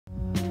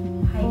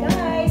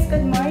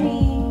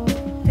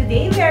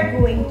Today we are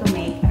going to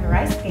make a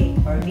rice cake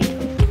or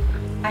biko,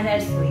 and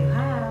I'll show you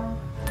how.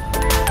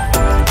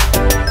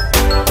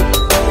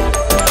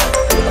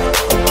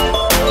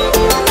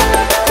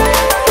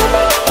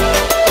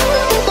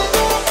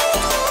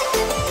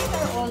 These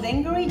are all the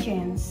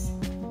ingredients.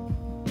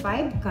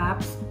 5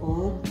 cups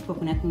of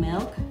coconut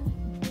milk,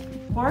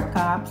 4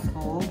 cups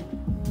of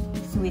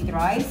sweet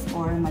rice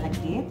or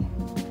malagkit,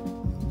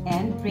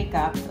 and 3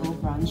 cups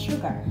of brown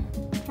sugar.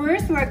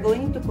 First, we are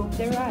going to cook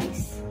the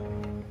rice.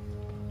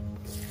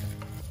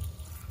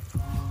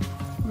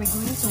 We're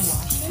going to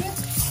wash it.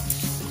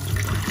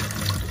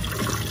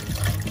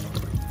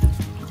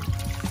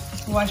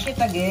 Wash it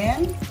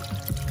again.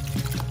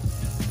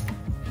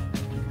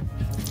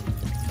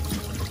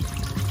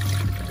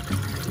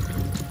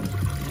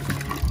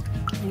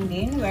 And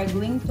then we are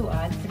going to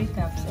add 3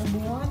 cups of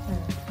water.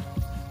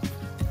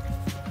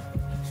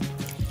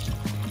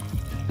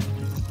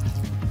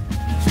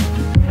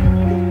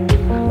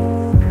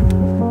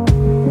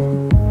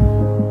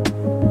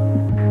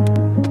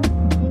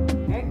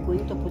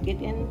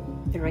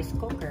 Rice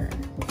cooker.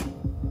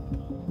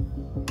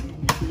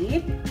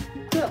 Heat,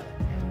 cook.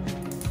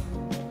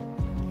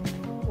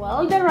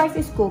 While the rice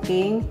is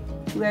cooking,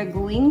 we are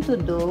going to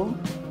do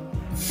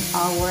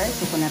our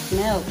coconut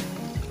milk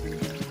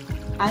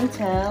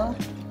until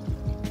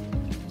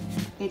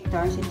it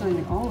turns into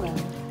an oil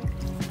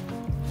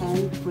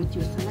and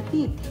produce a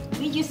LATIK.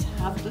 We just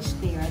have to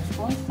stir it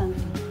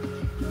constantly.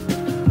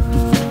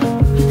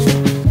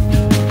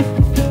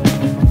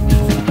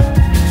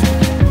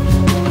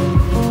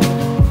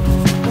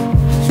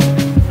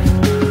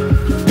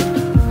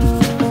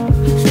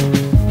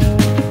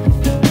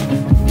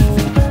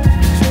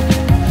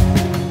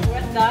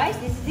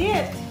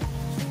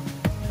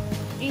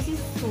 This is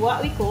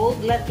what we call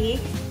LATIK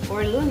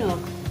or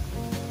lunok.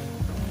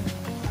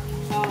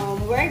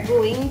 We're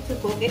going to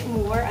cook it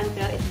more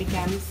until it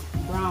becomes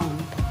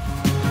brown.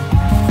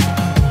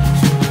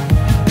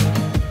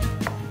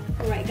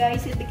 Alright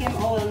guys, it became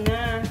oil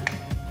na.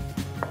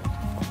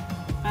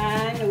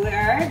 And we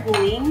are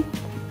going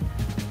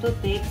to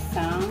take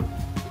some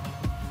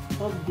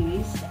of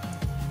this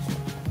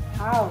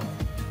out.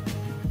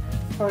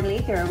 For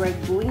later, we're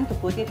going to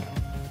put it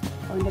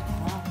on the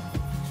top.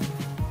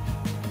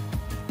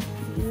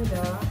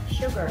 The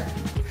sugar.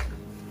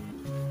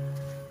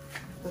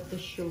 Put the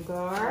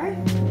sugar.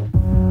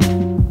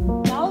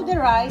 Now the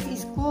rice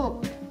is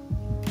cooked.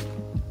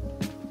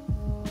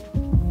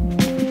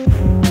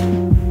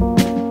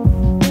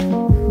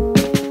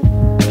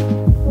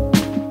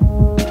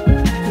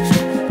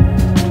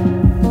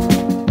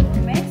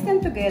 Mix them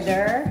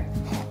together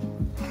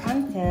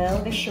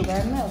until the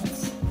sugar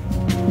melts.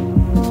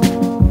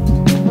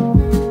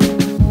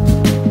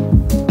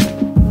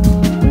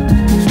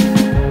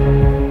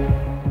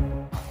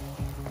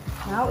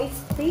 Now it's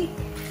thick,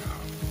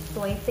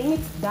 so I think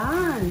it's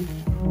done.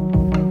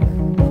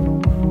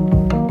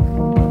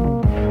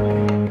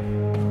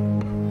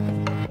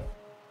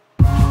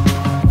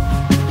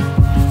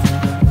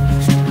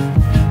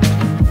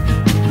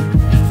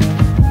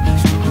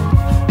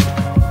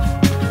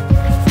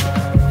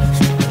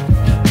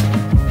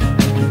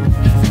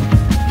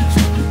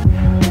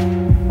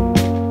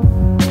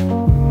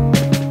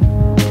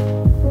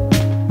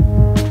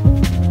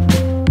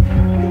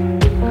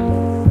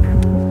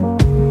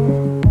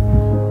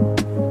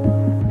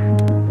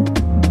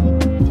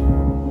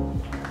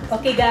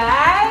 Okay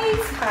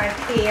guys,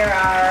 here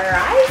our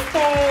rice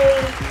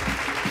cake.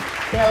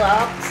 They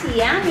looks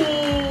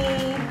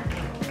yummy.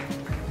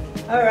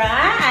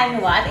 Alright,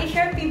 and what is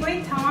your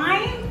favorite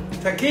time?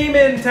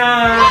 Takiman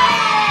time!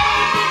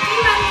 Yay!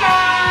 Takiman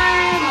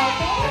time!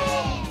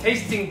 Okay.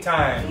 Tasting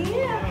time.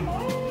 Yeah,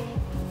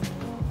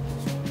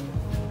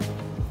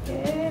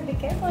 okay. Be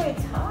careful,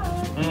 it's hot.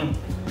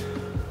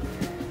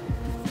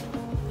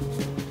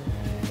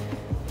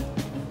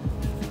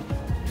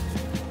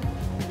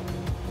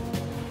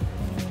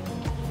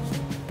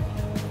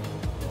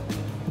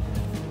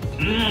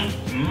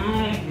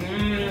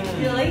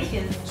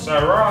 Delicious.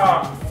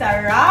 Sarap!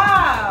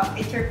 Sarap!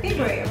 It's your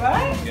favorite,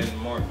 right? Getting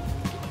more.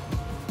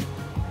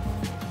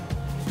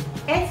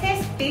 It's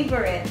his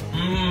favorite.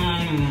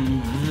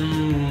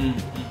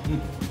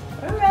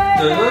 Alright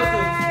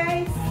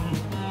guys.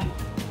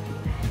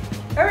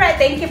 Alright,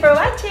 thank you for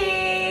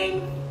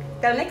watching.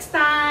 Till next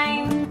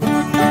time.